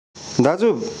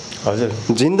दाजु हजुर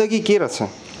जिन्दगी के रहेछ?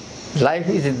 लाइफ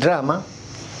इज ड्रामा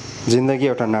जिन्दगी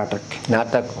एउटा नाटक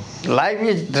life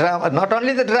is drama not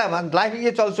only the drama life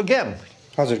is also game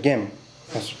हजुर गेम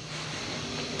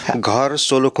घर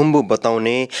सोलुखुम्बु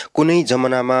बताउने कुनै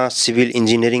जमानामा सिभिल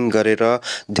इन्जिनियरिङ गरेर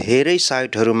धेरै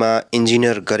साइटहरूमा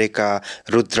इन्जिनियर गरेका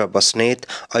रुद्र बस्नेत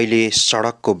अहिले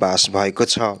सडकको बास भएको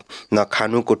छ। न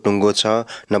खानुको टुङ्गो छ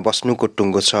न बस्नुको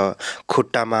टुङ्गो छ।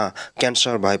 खुट्टामा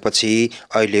क्यान्सर भएपछि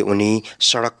अहिले उनी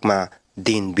सडकमा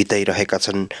दिन बिताइरहेका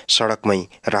छन्, सडकमै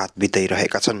रात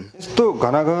बिताइरहेका छन्। यस्तो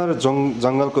घनघर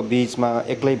जङ्गलको बीचमा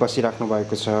एक्लै बसिराख्नु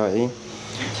भएको छ है,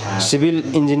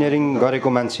 सिभिल इन्जिनियरिङ गरेको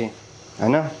मान्छे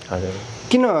हैन?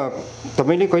 किन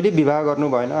तपाईले कहिले विवाह गर्नु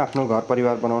भएन? आफ्नो घर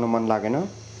परिवार बनाउन मन लागेन?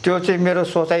 त्यो चाहिँ मेरो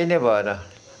सोचाइ नै भएन।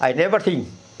 I never think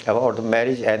about the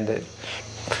marriage and I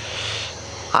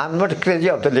am not crazy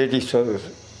of the ladies so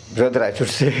brother I should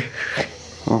से।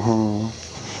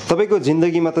 तपाईको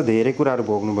जिन्दगीमा त धेरै कुराहरू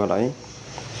भोग्नु भयो है?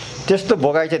 त्यस्तो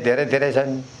भोगाइ चाहिँ धेरै धेरै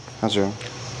छन् हजुर,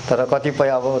 तर कतिपय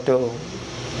अब त्यो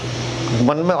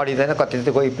मनमै अडिँदैन, कति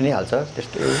त कोही पनि हाल्छ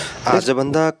त्यस्तो।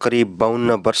 आजभन्दा करिब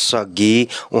 52 वर्ष अघि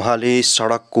उहाँले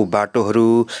सडकको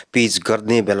बाटोहरू पिच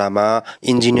गर्ने बेलामा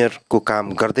इन्जिनियरको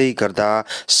काम गर्दै गर्दा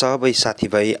सबै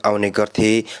साथीभाइ आउने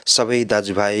गर्थे, सबै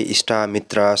दाजुभाइ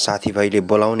इष्टमित्र साथीभाइले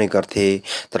बोलाउने गर्थे।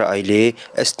 तर अहिले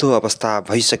यस्तो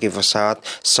अवस्था भइसके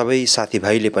पश्चात सबै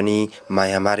साथीभाइले पनि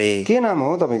माया मारे। के नाम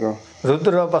हो तपाईको?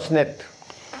 रुद्र बस्नेत।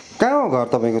 कहाँ हो घर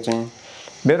तपाईको चाहिँ?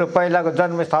 मेरो पहिलाको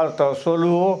जन्मस्थल त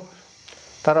सोलु हो,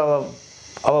 तर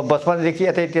अब बचपनदेखि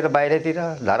यतैतिर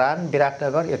बाहिरतिर धरान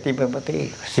विराटनगर यतिमा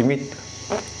मात्रै सीमित।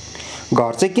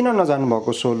 घर चाहिँ किन नजानु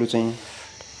भएको सोलु चाहिँ?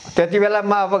 त्यति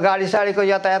बेलामा अब गाडी साडीको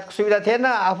यातायातको सुविधा थिएन।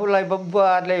 आफूलाई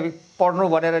बुवाहरूले पढ्नु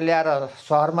भनेर ल्याएर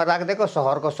सहरमा राखिदिएको,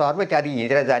 सहरमै त्यहाँदेखि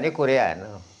हिँडेर जाने कुरै आएन।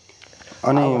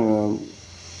 अनि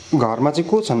घरमा चाहिँ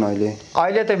को छन् अहिले?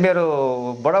 अहिले त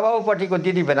मेरो बडाबाबुपट्टिको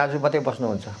दिदी भेनाजु मात्रै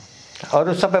बस्नुहुन्छ,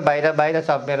 अरू सबै बाहिर बाहिर छ।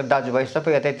 मेरो दाजुभाइ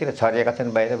सबै यतैतिर छरिएका छन्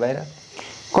बाहिर बाहिर।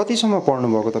 कतिसम्म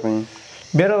पढ्नु भएको तपाईँ?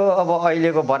 मेरो अब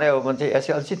अहिलेको भनाइ हो भने चाहिँ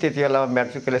एसएलसी, त्यति बेला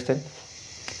म्याट्रिकुलेसन।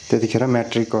 त्यतिखेर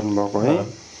म्याट्रिक गर्नुभएको है?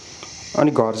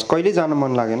 अनि घर कहिले जान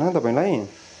मन लागेन तपाईँलाई?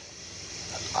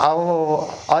 अब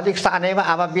अलिक सानैमा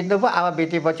आमा बित्नुभयो, आमा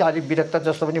बितेपछि अलिक विरक्त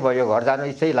जस्तो पनि भयो, घर जानु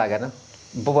इच्छै लागेन।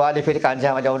 बुबाले फेरि कान्छे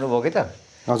आमा ल्याउनु भयो कि त,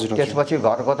 हजुर। त्यसपछि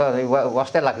घरको त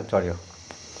वास्तै लाग्नु छोड्यो।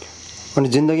 अनि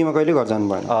जिन्दगीमा कहिले घर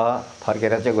जानु भएन?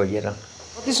 फर्केर चाहिँ गइएन।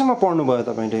 कतिसम्म पढ्नु भयो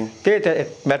तपाईँले? त्यही त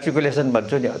म्याट्रिकुलेसन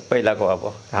भन्छु नि, पहिलाको अब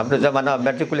हाम्रो जमानामा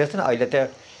म्याट्रिकुलेसन, अहिले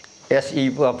त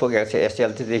एसई पुगेको छ,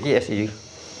 एसएलसीदेखि एसई।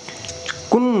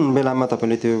 कुन बेलामा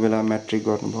तपाईँले त्यो बेला म्याट्रिक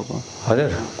गर्नुभएको?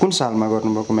 हजुर, कुन सालमा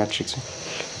गर्नुभएको म्याट्रिक चाहिँ?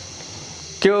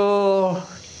 त्यो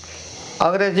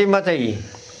अङ्ग्रेजीमा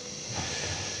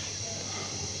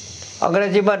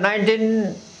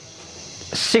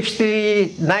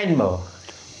 1969 मा हो।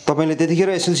 तपाईँले त्यतिखेर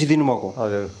एसएलसी दिनुभएको?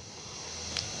 हजुर।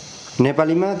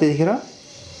 नेपालीमा त्यतिखेर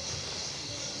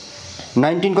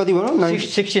 19 कति भन्नु?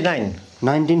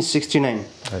 1969।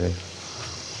 हजुर।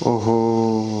 ओहो,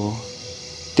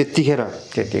 त्यतिखेर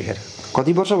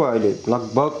कति वर्ष भयो अहिले?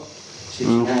 लगभग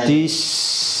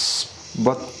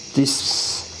 30-32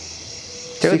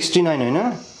 69 होइन?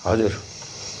 हजुर,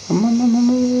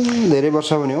 धेरै वर्ष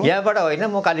पनि हो। यहाँबाट होइन,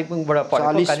 म कालिम्पोङबाट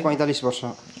पढेको। 40-45 वर्ष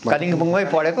कालिम्पोङमै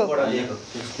पढेको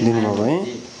दिनुभएको है?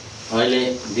 अहिले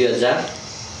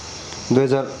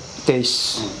 2023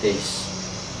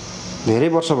 धेरै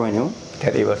वर्ष भयो नि हो?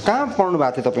 धेरै वर्ष। कहाँ पढ्नु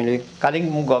भएको थियो तपाईँले?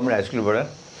 कालिम्पोङ गभर्मेन्ट हाई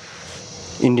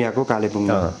स्कुलबाट। इन्डियाको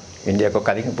कालिम्पोङमा? इन्डियाको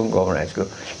कालिम्पोङ गभर्मेन्ट हाई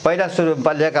स्कुल। पहिला सुरु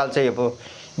बाल्यकाल चाहिँ अब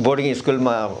बोर्डिङ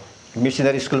स्कुलमा,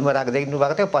 मिसनरी स्कुलमा राखिदिनु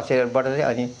भएको थियो, पछिबाट चाहिँ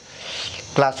अनि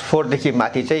क्लास 4 देखि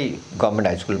माथि चाहिँ गभर्मेन्ट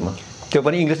हाई स्कुलमा। त्यो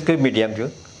पनि इङ्ग्लिसकै मिडियम थियो।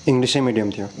 इङ्ग्लिसै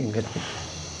मिडियम थियो। इङ्ग्लिस।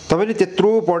 तपाईँले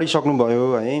त्यत्रो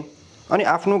पढिसक्नुभयो है, अनि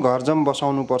आफ्नो घर जम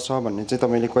बसाउनु पर्छ भन्ने चाहिँ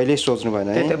तपाईँले कहिल्यै सोच्नु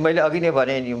भएन है? त्यही त मैले अघि नै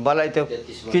भने नि, मलाई त्यो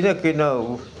किन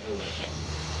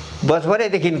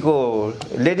बचपनैदेखिको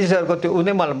लेडिजहरूको त्यो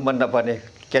उनी मलाई मन नपर्ने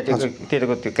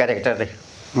तिनीहरूको त्यो क्यारेक्टरले।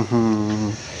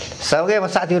 सँगैमा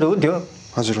साथीहरू हुन्थ्यो।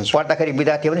 हजुर हजुर। पढ्दाखेरि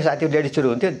विद्यार्थी पनि साथीहरू लेडिजहरू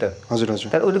हुन्थ्यो नि त। हजुर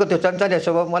हजुर। तर उनीको त्यो चञ्चल्य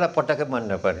स्वभाव मलाई पटक्कै मन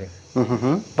नपर्ने।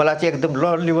 मलाई चाहिँ एकदम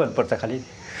लन्ली मनपर्छ खालि।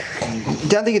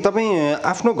 त्यहाँदेखि तपाईँ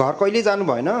आफ्नो घर कहिले जानु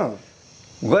भएन?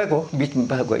 गएको,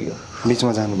 बिचमा गयो।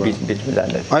 बिचमा जानुभयो? बिचमा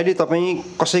जानु। अहिले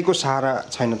तपाईँ कसैको सहारा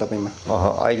छैन तपाईँमा?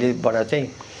 अहिलेबाट चाहिँ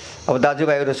अब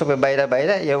दाजुभाइहरू सबै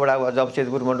बाहिर एउटा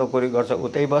जमशेदपुरमा नोकरी गर्छ,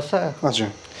 उतै बस्छ। हजुर।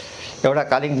 एउटा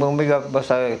कालिम्पोङमै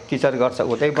बस्छ, टिचर गर्छ,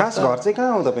 उतै बस्छ। खास घर चाहिँ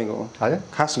कहाँ हो तपाईँको? हजुर,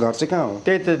 खास घर चाहिँ कहाँ हो?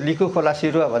 त्यही त लिखु खोला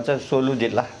सिरुवा भन्छ, सोलु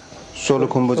जिल्ला।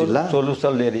 सोलुखुम्बु जिल्ला?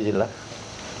 सल्लेरी जिल्ला।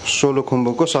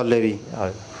 सोलुखुम्बुको सल्लेरी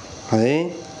हजुर है।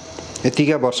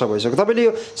 यतिका वर्ष भइसक्यो। तपाईँले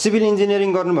यो सिभिल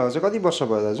इन्जिनियरिङ गर्नुभएको चाहिँ कति वर्ष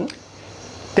भयो दाजु?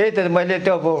 त्यही त मैले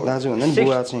त्यो अब दाजु भन्दा नि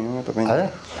बुवा चाहिँ हो तपाईँ।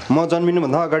 म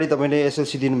जन्मिनुभन्दा अगाडि तपाईँले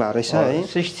एसएलसी दिनुभएको रहेछ है?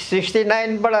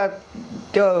 69बाट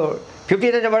त्यो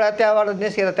 59बाट त्यहाँबाट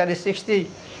निस्केर त्यहाँदेखि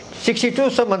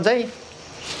 62सम्म चाहिँ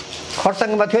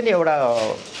खरसाङमा थियो नि एउटा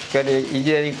के अरे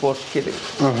इन्जिनियरिङ कोर्स के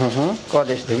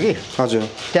कलेज थियो कि। हजुर।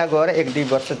 त्यहाँ गएर 1-2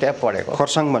 वर्ष त्यहाँ पढेको।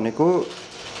 खरसाङ भनेको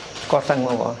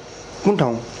खरसाङमा भयो। कुन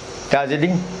ठाउँ?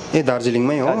 दार्जिलिङ। ए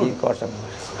दार्जिलिङमै हो? खरसाङमा।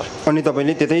 अनि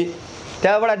तपाईँले त्यतै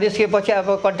त्यहाँबाट निस्केपछि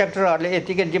अब कन्ट्र्याक्टरहरूले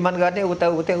यतिकै डिमान्ड गर्ने उता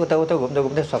घुम्दै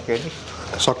घुम्दै सक्यो नि।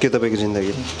 सक्यो तपाईँको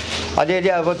जिन्दगी। अलिअलि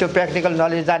अब त्यो प्र्याक्टिकल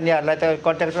नलेज जान्नेहरूलाई त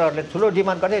कन्ट्र्याक्टरहरूले ठुलो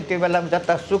डिमान्ड गर्ने। त्यो बेलामा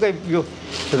जतासुकै यो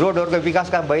रोडहरूको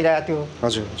विकास काम भइरहेको थियो।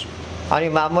 हजुर। अनि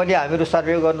मामुली हामीहरू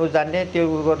सर्वे गर्नु जान्ने त्यो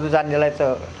गर्नु जान्नेलाई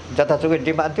त जतासुकै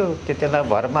डिमान्ड थियो। त्यतिलाई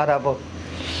भरमा र अब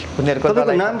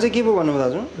उनीहरूको नाम चाहिँ के पो भन्नुभयो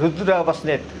दाजु? रुद्र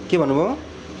बस्नेत। के भन्नुभयो?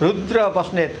 रुद्र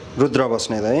बस्नेत। रुद्र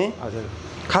बस्नेत है? हजुर।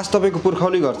 खास तपाईँको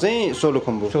पुर्खौली घर चाहिँ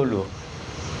सोलुखुम्बु? सोलु।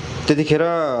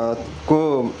 त्यतिखेरको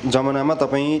जमानामा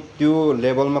तपाईँ त्यो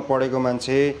लेभलमा पढेको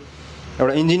मान्छे,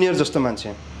 एउटा इन्जिनियर जस्तो मान्छे,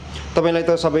 तपाईँलाई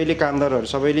त सबैले कामदारहरू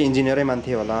सबैले इन्जिनियरै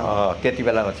मान्थे होला त्यति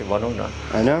बेलामा चाहिँ भनौँ न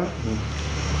होइन?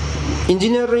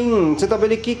 इन्जिनियरिङ चाहिँ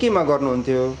तपाईँले केमा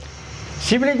गर्नुहुन्थ्यो?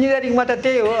 सिभिल इन्जिनियरिङमा त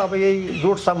त्यही हो, अब यही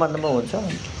रोड सम्बन्धमा हुन्छ।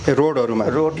 रोडमा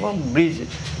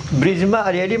ब्रिजमा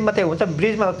अलिअलि मात्रै हुन्छ।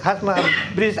 ब्रिजमा खासमा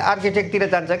ब्रिज आर्किटेक्टतिर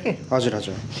जान्छ कि। हजुर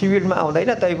हजुर। सिभिलमा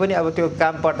आउँदैन। तै पनि अब त्यो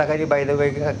काम पर्दाखेरि बाहिर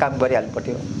गएर काम गरिहाल्नु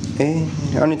पर्थ्यो। ए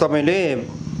अनि तपाईँले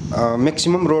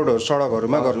म्याक्सिमम रोडहरू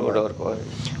सडकहरूमा गर्नु?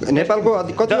 नेपालको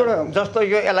कतिवटा जस्तो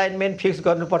यो एलाइनमेन्ट फिक्स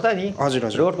गर्नुपर्छ नि।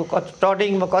 हजुर हजुर। रोडको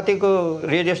टर्निङमा कतिको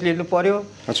रेडियस लिनु पर्यो,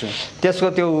 हजुर,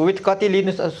 त्यसको त्यो विथ कति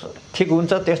लिनु ठिक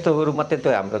हुन्छ, त्यस्तोहरू मात्रै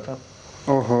त्यो हाम्रो त।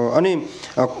 ओहो। अनि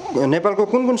नेपालको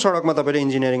कुन कुन सडकमा तपाईँले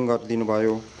इन्जिनियरिङ गरिदिनु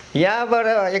भयो? यहाँबाट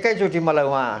एकैचोटि मलाई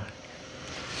उहाँ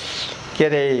के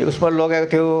अरे उसमा लगेको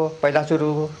थियो पहिला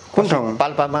सुरु। कुन ठाउँ?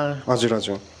 पाल्पामा। हजुर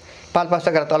हजुर। पाल्पा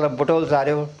सकेर तल बुटौल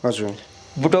झार्यो। हजुर।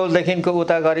 बुटौलदेखिको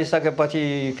उता गरिसकेपछि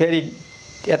फेरि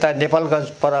यता नेपालगञ्ज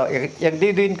पर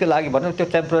 1-2 दिनको लागि भनौँ त्यो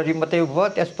टेम्पोररी मात्रै भयो।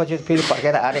 त्यसपछि फेरि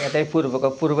फर्केर आएर यतै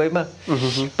पूर्वैमा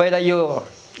पहिला यो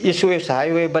इस्ट वेस्ट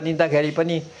हाइवे बनिँदाखेरि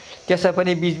पनि त्यसै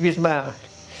पनि बिचबिचमा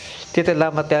त्यति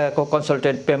लामा त्यहाँको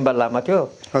कन्सल्टेन्ट पेम्बा लामा थियो।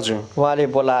 हजुर। उहाँले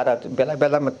बोलाएर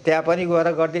बेलामा त्यहाँ पनि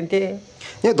गएर गरिदिन्थे।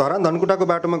 यो धरान धनकुटाको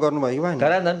बाटोमा गर्नुभयो कि भएन?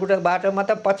 धरान धनकुटाको बाटोमा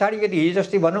त पछाडि हिजो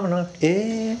अस्ति भनौँ न।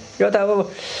 ए यो त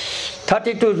अब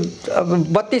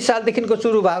 32 सालदेखिको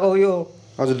सुरु भएको हो यो।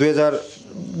 हजुर।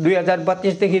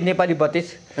 2032देखि नेपाली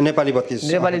 32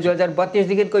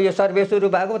 2032देखिको यो सर्वे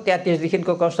सुरु भएको।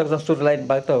 33देखिको कन्स्ट्रक्सन सुरु लाइन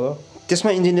भएको त हो।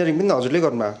 त्यसमा इन्जिनियरिङ पनि हजुरले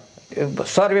गर्नुभयो?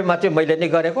 सर्वेमा चाहिँ मैले नै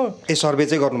गरेको। ए सर्वे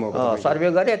चाहिँ गर्नुभयो? सर्वे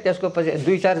गरेँ। त्यसको पछि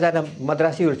 2-4जना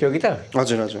मद्रासीहरू थियो कि त।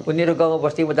 हजुर हजुर। उनीहरू गाउँ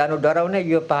बस्तीमा जानु डराउने।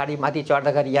 यो पहाडी माथि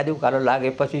चढ्दाखेरि याद उकालो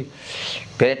लागेपछि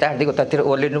फेरि टाढीको ततिर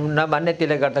ओर्लिनु नमान्ने।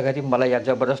 त्यसले गर्दाखेरि मलाई यहाँ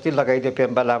जबरजस्ती लगाइदियो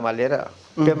पेम्बा लामाले र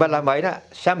पेम्बा लामा होइन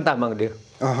श्याम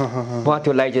तामाङले। उहाँ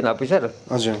थियो लाइसेन्स अफिसर।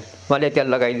 हजुर। मैले त्यहाँ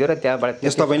लगाइदियो र त्यहाँबाट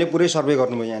तपाईँले पुरै सर्वे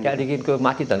गर्नुभयो यहाँ? त्यहाँदेखिको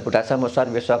माथि धनकुटासम्म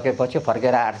सर्वे सकेपछि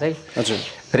फर्केर आएर चाहिँ हजुर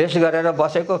रेस्ट गरेर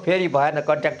बसेको। फेरि भएन,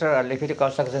 कन्ट्र्याक्टरहरूले फेरि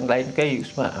कन्स्ट्रक्सन लाइनकै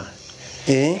उसमा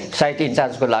साइट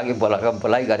इन्चार्जको लागि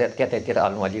बोलाइ गरेर त्यतातिर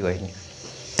अलमली गयो नि।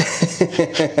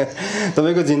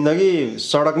 तपाईँको जिन्दगी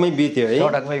सडकमै बित्यो है?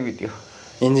 सडकमै बित्यो।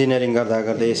 इन्जिनियरिङ गर्दा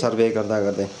गर्दै सर्वे गर्दा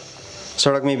गर्दै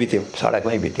सडकमै बित्यो?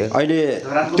 सडकमै बित्यो। अहिले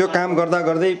त्यो काम गर्दा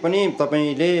गर्दै पनि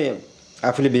तपाईँले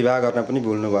आफूले विवाह गर्न पनि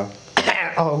भुल्नुभयो?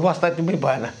 अवस्था पनि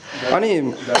भएन। अनि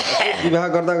विवाह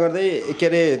गर्दा गर्दै के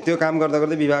अरे त्यो काम गर्दा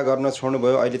गर्दै विवाह गर्न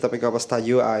छोड्नुभयो। अहिले तपाईँको अवस्था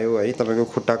यो आयो है, तपाईँको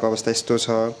खुट्टाको अवस्था यस्तो छ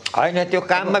होइन? त्यो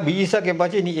काममा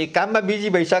बिजिसकेपछि नि, काममा बिजी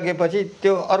भइसकेपछि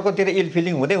त्यो अर्कोतिर इल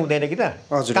फिलिङ हुँदैन कि त।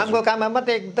 काममा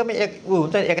मात्रै एकदमै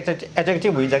हुन्छ,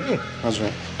 एट्र्याक्टिभ हुन्छ कि। हजुर।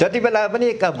 जति बेला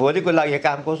पनि भोलिको लागि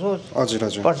कामको सोच, हजुर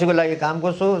हजुर, पर्सिको लागि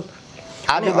कामको सोच।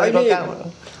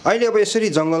 अहिले अब यसरी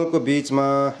जङ्गलको बिचमा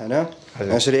होइन,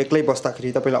 यसरी एक्लै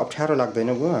बस्दाखेरि तपाईँलाई अप्ठ्यारो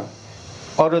लाग्दैन बुवा?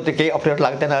 अरू त केही अप्ठ्यारो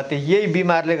लाग्दैन। त्यो यही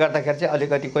बिमारले गर्दाखेरि चाहिँ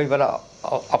अलिकति कोही बेला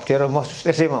अप्ठ्यारो महसुस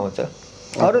त्यसैमा हुन्छ।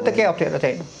 अरू त केही अप्ठ्यारो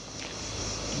छैन।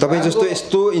 तपाईँ जस्तो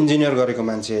यस्तो इन्जिनियर गरेको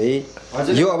मान्छे है,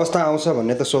 यो अवस्था आउँछ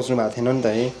भन्ने त सोच्नु भएको थिएन नि त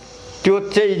है? त्यो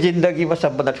चाहिँ जिन्दगीमा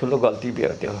सबभन्दा ठुलो गल्ती भयो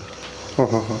त्यो।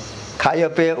 खायो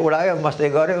पेयो उडायो मस्ती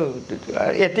गऱ्यो,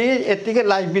 यतिकै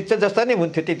लाइफ बित्छ जस्तो नै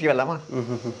हुन्थ्यो त्यति बेलामा।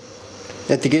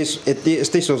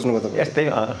 यस्तै सोच्नुभयो तपाईँ? यस्तै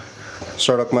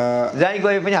सडकमा जहीँ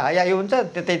गए पनि हाई हुन्छ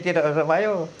त्यतैतिर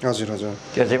रमायो। हजुर हजुर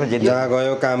त्यो चाहिँ पनि जहाँ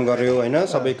गयो काम गर्यो होइन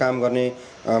सबै काम गर्ने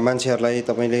मान्छेहरूलाई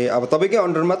तपाईँले अब तपाईँकै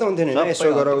अन्डरमा त हुन्थ्यो नि होइन यसो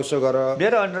गर उसो गर।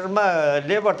 मेरो अन्डरमा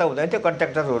लेबर त हुँदैन थियो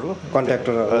कन्ट्र्याक्टरहरू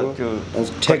त्यो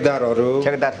ठेकदारहरू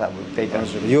साहब त्यही त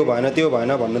हजुर यो भएन त्यो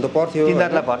भएन भन्नु त पर्थ्यो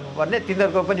तिनीहरूलाई भन्नुपर्ने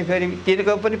तिनीहरूको पनि फेरि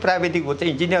तिनीहरूको पनि प्राविधिक हुन्छ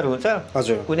इन्जिनियर हुन्छ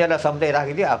हजुर उनीहरूलाई सम्झाइ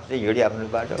राखिदियो आफू चाहिँ हिँडी आफ्नो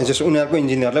बाटो जस्तो उनीहरूको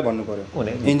इन्जिनियरलाई भन्नु पर्यो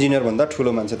इन्जिनियर भन्दा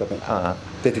ठुलो मान्छे तपाईँ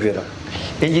त्यति बेला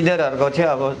इन्जिनियरहरूको थियो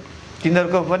अब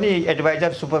तिनीहरूको पनि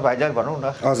एडभाइजर सुपरभाइजर भनौँ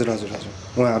न। हजुर हजुर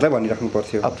हजुर उहाँहरूलाई भनिराख्नु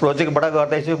पर्थ्यो अब प्रोजेक्टबाट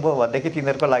गर्दैछु म भनेदेखि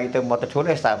तिनीहरूको लागि त म त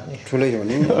ठुलै स्टाफ नि ठुलै हो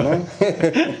नि होइन।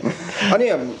 अनि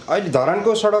अहिले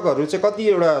धरानको सडकहरू चाहिँ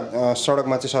कतिवटा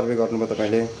सडकमा चाहिँ सर्वे गर्नुभयो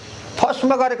तपाईँले?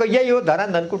 फर्स्टमा गरेको यही हो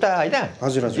धरान धनकुटा होइन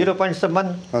हजुर हजुर 0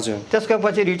 पोइन्टसम्म हजुर त्यसको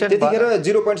पछि रिटर्न त्यतिखेर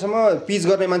 0 पोइन्टसम्म पिच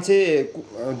गर्ने मान्छे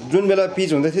जुन बेला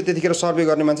पिच हुँदै थियो त्यतिखेर सर्वे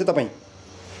गर्ने मान्छे तपाईँ?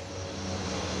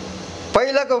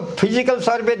 पहिलाको फिजिकल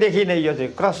सर्वेदेखि नै यो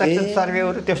चाहिँ क्रस सेक्सन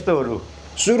सर्वेहरू त्यस्तोहरू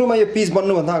सुरुमा यो पिच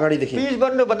बन्नुभन्दा अगाडिदेखि? पिच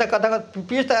बन्नुभन्दा कता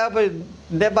पिच त अब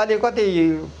नेपाली कति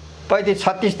 35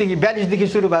 36देखि 42देखि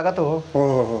सुरु भएको त हो।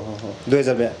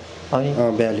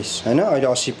 2042 होइन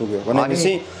अहिले 80 पुग्यो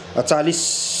भनेपछि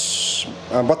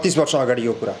 32 वर्ष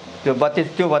अगाडिको कुरा। त्यो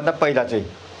 32 त्योभन्दा पहिला चाहिँ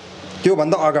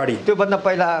त्योभन्दा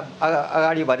पहिला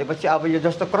अगाडि भनेपछि अब यो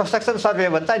जस्तो क्रस सेक्सन सर्वे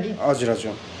भन्छ नि। हजुर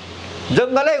हजुर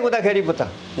जङ्गलै हुँदाखेरि पो त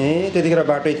त्यतिखेर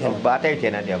बाटै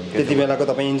थिएन नि अब त्यति बेलाको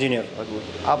तपाईँ इन्जिनियर।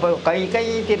 अब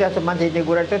कहीँतिर मान्छे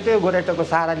गोरेटो त्यो गोरेटोको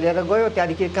सहारा लिएर गयो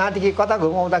त्यहाँदेखि कहाँदेखि कता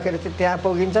घुमाउँदाखेरि चाहिँ त्यहाँ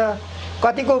पुगिन्छ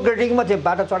कतिको ग्रेडिङमा चाहिँ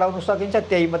बाटो चढाउन सकिन्छ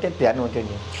त्यही मात्रै ध्यान हुन्थ्यो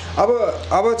नि।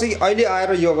 अब चाहिँ अहिले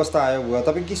आएर यो अवस्था आयो बुवा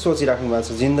तपाईँ के सोचिराख्नु भएको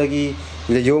छ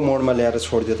जिन्दगीले यो मोडमा ल्याएर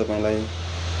छोडिदियो तपाईँलाई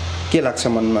के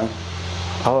लाग्छ मनमा?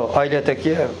 अब अहिले त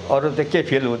के अरू त के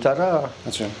फिल हुन्छ र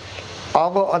अच्छा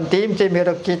अब अन्तिम चाहिँ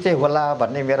मेरो के चाहिँ होला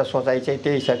भन्ने मेरो सोचाइ चाहिँ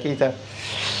त्यही छ कि त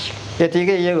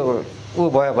यतिकै यो ऊ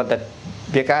भयो भने त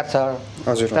बेकार छ।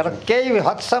 तर केही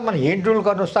हदसम्म हिँडडुल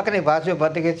गर्नु सक्ने भएको छु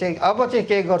भनेदेखि चाहिँ अब चाहिँ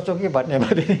केही गर्छु कि भन्ने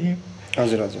मात्रै।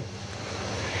 हजुर हजुर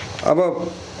अब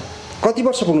कति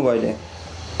वर्ष पुग्नुभयो अहिले?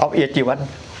 अब 81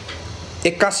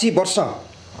 वर्ष।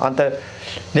 अन्त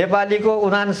नेपालीको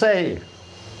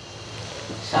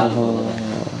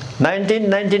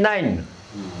 1999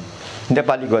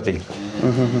 नेपालीको चाहिँ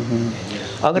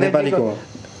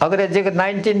अङ्ग्रेजीको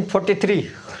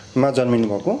 1943 मा जन्मिनु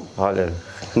भएको। हजुर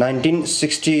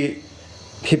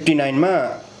 1959 मा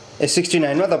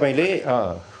तपाईँले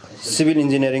सिभिल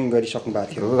इन्जिनियरिङ गरिसक्नु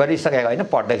भएको थियो? गरिसकेको होइन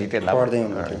पढ्दै थिएँ त्यसलाई पढ्दै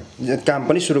हुनुहुन्थ्यो काम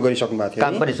पनि सुरु गरिसक्नु भएको थियो?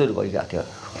 काम पनि सुरु गरिरहेको थियो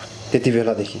त्यति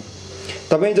बेलादेखि।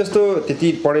 तपाईँ जस्तो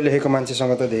त्यति पढे लेखेको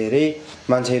मान्छेसँग त धेरै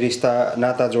मान्छे रिस्ता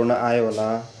नाता जोड्न आयो होला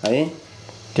है?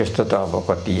 त्यस्तो त अब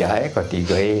कति आए कति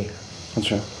गए।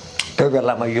 अच्छा त्यो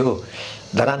बेलामा यो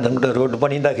धरान धनकुटा रोड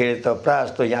बनिँदाखेरि त प्रायः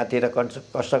जस्तो यहाँतिर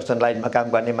कन्स्ट्रक्सन लाइनमा काम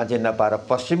गर्ने मान्छे नपाएर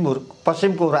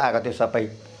पश्चिमको आएको थियो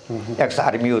सबै एक्स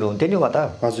आर्मीहरू हुन्थ्यो नि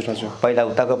उता। हजुर हजुर पहिला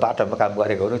उताको बाटोमा काम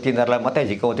गरेकोहरू तिनीहरूलाई मात्रै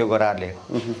झिकाउँथ्यो गोराहरूले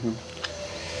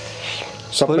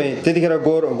सबै। त्यतिखेर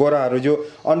गोराहरू जो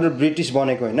अन्डर ब्रिटिस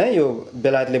बनेको होइन यो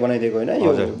बेलायतले बनाइदिएको होइन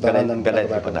यो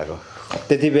बेलायतले बनाएको।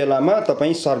 त्यति बेलामा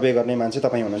तपाईँ सर्वे गर्ने मान्छे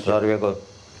तपाईँ हुनुहुन्थ्यो?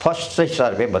 सर्वेको फर्स्ट चाहिँ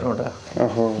सर्वे भनौँ न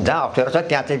जहाँ अप्ठ्यारो छ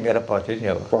त्यहाँ चाहिँ मेरो पर्थ्यो नि।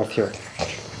 अब पर्थ्यो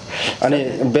अनि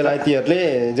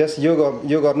बेलायतीहरूले जस यो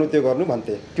गर्नु त्यो गर्नु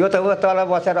भन्थे? त्यो त तल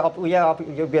बसेर यहाँ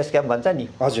यो बेस क्याम्प भन्छ नि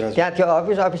हजुर त्यहाँ थियो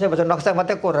अफिसमा बसेर नक्सा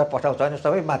मात्रै कोरेर पठाउँछ नि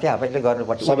सबै माथि आफैले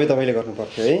गर्नुपर्छ। सबै तपाईँले गर्नु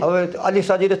पर्थ्यो है? अब अलिक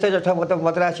सजिलो चाहिँ ठाउँमा त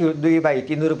मद्रासी 2 भाइ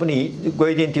तिनीहरू पनि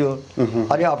गइदिन्थ्यो।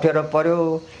 अलि अप्ठ्यारो पऱ्यो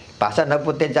भाषा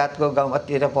नबुझ्ने जातको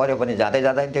गाउँतिर पऱ्यो भने जाँदै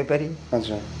जाँदैन थियो फेरि।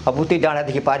 अब उति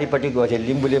डाँडादेखि पारिपट्टि गएपछि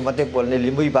लिम्बूले मात्रै बोल्ने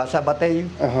लिम्बू भाषा मात्रै।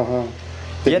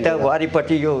 यता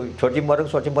वारिपट्टि यो छोटी मरुङ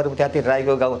त्यहाँतिर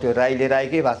राईको गाउँ थियो राईले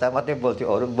राईकै भाषा मात्रै बोल्थ्यो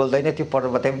अरू बोल्दैन थियो पढ्नु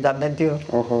मात्रै पनि जान्दैन थियो।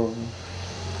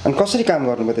 अनि कसरी काम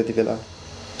गर्नुभयो त्यति बेला?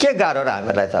 के गाह्रो र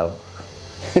हामीलाई त अब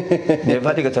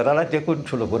नेपालीको छोरालाई त्यो कुन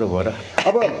ठुलो कुरो भयो र।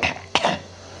 अब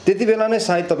त्यति बेला नै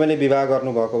सायद तपाईँले विवाह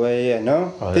गर्नुभएको भए होइन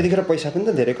त्यतिखेर पैसा पनि त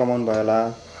धेरै कमाउनु भयो होला?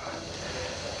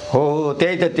 हो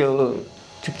त्यही त त्यो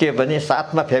के भने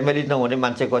साथमा फ्यामिली नहुने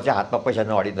मान्छेको चाहिँ हातमा पैसा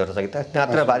नअडिँदो रहेछ कि त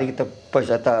नत्र बारी त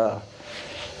पैसा त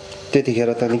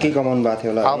त्यतिखेर त निकै कमाउनु भएको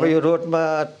थियो होला। अब यो रोडमा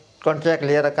कन्ट्र्याक्ट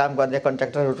लिएर काम गर्ने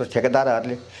कन्ट्र्याक्टरहरू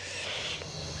ठेकेदारहरूले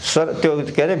त्यो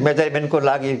के अरे मेजरमेन्टको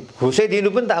लागि घुसै दिनु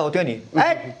पनि त आउँथ्यो नि।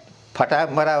 फटा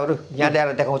मराहरू यहाँ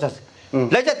ल्याएर देखाउँछस्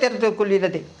लैजा तेरो त्यो कुलीले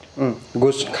दे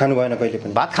घुस खानु भएन कहिले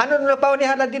पनि? भात खानु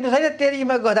नपाउनेहरूलाई दिनु छैन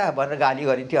तेरीमा गदा भनेर गाली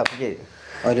गरिन्थ्यो। अब के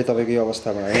अहिले तपाईँको यो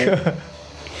अवस्था भयो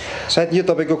सायद यो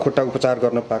तपाईँको खुट्टा उपचार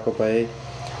गर्न पाएको भए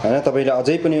होइन तपाईँले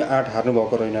अझै पनि आँट हार्नु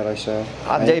भएको रहेन रहेछ?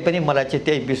 अझै पनि मलाई चाहिँ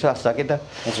त्यही विश्वास छ कि त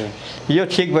यो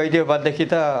ठिक भइदियो भनेदेखि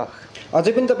त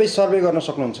अझै पनि तपाईँ सर्वे गर्न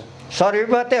सक्नुहुन्छ? सर्वे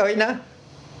मात्रै होइन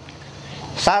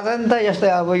साधन त यस्तै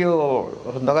अब यो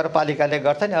नगरपालिकाले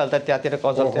गर्छ नि अहिले त त्यहाँतिर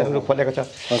कन्सल्टेन्टहरू खोलेको छ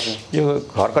यो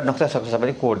घरको नक्सा सक्छ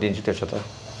पनि कोडिदिन्छु त्यसो त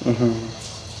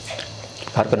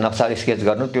घरको नक्सा स्केच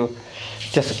गर्नु त्यो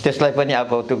त्यसलाई पनि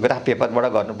अब त्यो ग्राफ पेपरबाट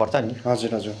गर्नुपर्छ नि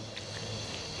हजुर हजुर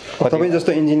तपाईँ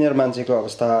जस्तो इन्जिनियर मान्छेको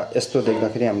अवस्था यस्तो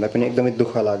देख्दाखेरि हामीलाई पनि एकदमै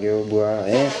दुःख लाग्यो बुवा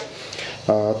है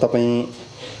तपाईँ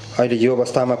अहिले यो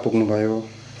अवस्थामा पुग्नुभयो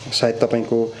सायद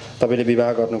तपाईँले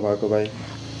विवाह गर्नुभएको भए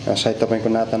सायद तपाईँको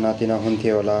नाता नाति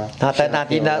नहुन्थ्यो होला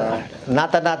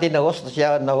नाता नाति नहोस्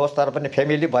या नहोस् तर पनि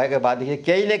फ्यामिली भएको भएदेखि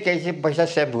केही न केही चाहिँ पैसा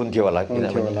सेभ हुन्थ्यो होला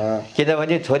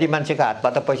किनभने छोरी मान्छेको हातमा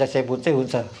त पैसा सेभ हुन्छै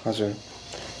हुन्छ हजुर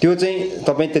त्यो चाहिँ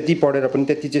तपाईँ त्यति पढेर पनि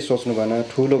त्यति चाहिँ सोच्नु भएन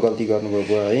ठुलो गल्ती गर्नुभयो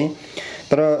बुवा है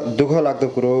तर दुःख लाग्दो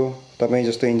कुरो तपाईँ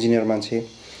जस्तो इन्जिनियर मान्छे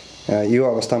यो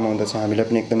अवस्थामा हुँदा चाहिँ हामीलाई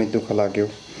पनि एकदमै दुःख लाग्यो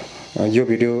यो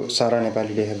भिडियो सारा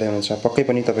नेपालीले हेर्दै हुनुहुन्छ पक्कै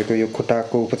पनि तपाईँको यो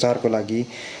खुट्टाको उपचारको लागि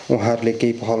उहाँहरूले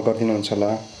केही पहल गरिदिनुहुन्छ होला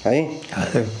है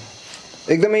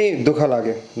एकदमै दुःख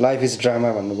लाग्यो लाइफ इज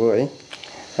ड्रामा भन्नुभयो है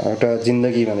एउटा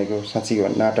जिन्दगी भनेको साँच्ची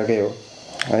नाटकै हो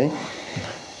है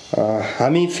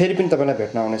हामी फेरि पनि तपाईँलाई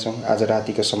भेट्न आउनेछौँ आज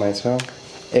रातिको समय छ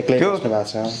एक्लै बस्नु भएको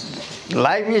छ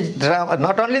life is drama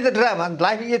not only the drama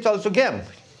life is also game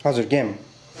हजुर गेम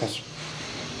हजुर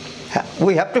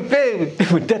we have to play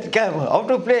with that game. How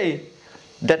to play?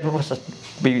 That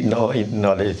must be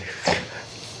knowledge.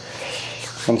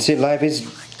 And see, life is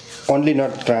only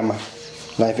not drama.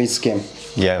 Life is game.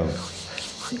 Yeah.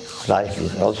 Life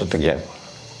is also the game.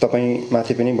 तपाईँ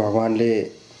माथि पनि भगवानले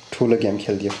ठुलो game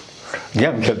खेलिदियो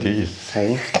है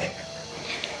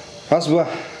हस् बुवा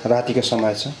रातिको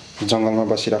समय छ जङ्गलमा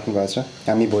बसिराख्नु भएको छ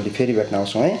हामी भोलि फेरि भेट्न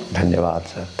आउँछौँ है धन्यवाद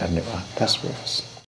सर धन्यवाद हस् बुवा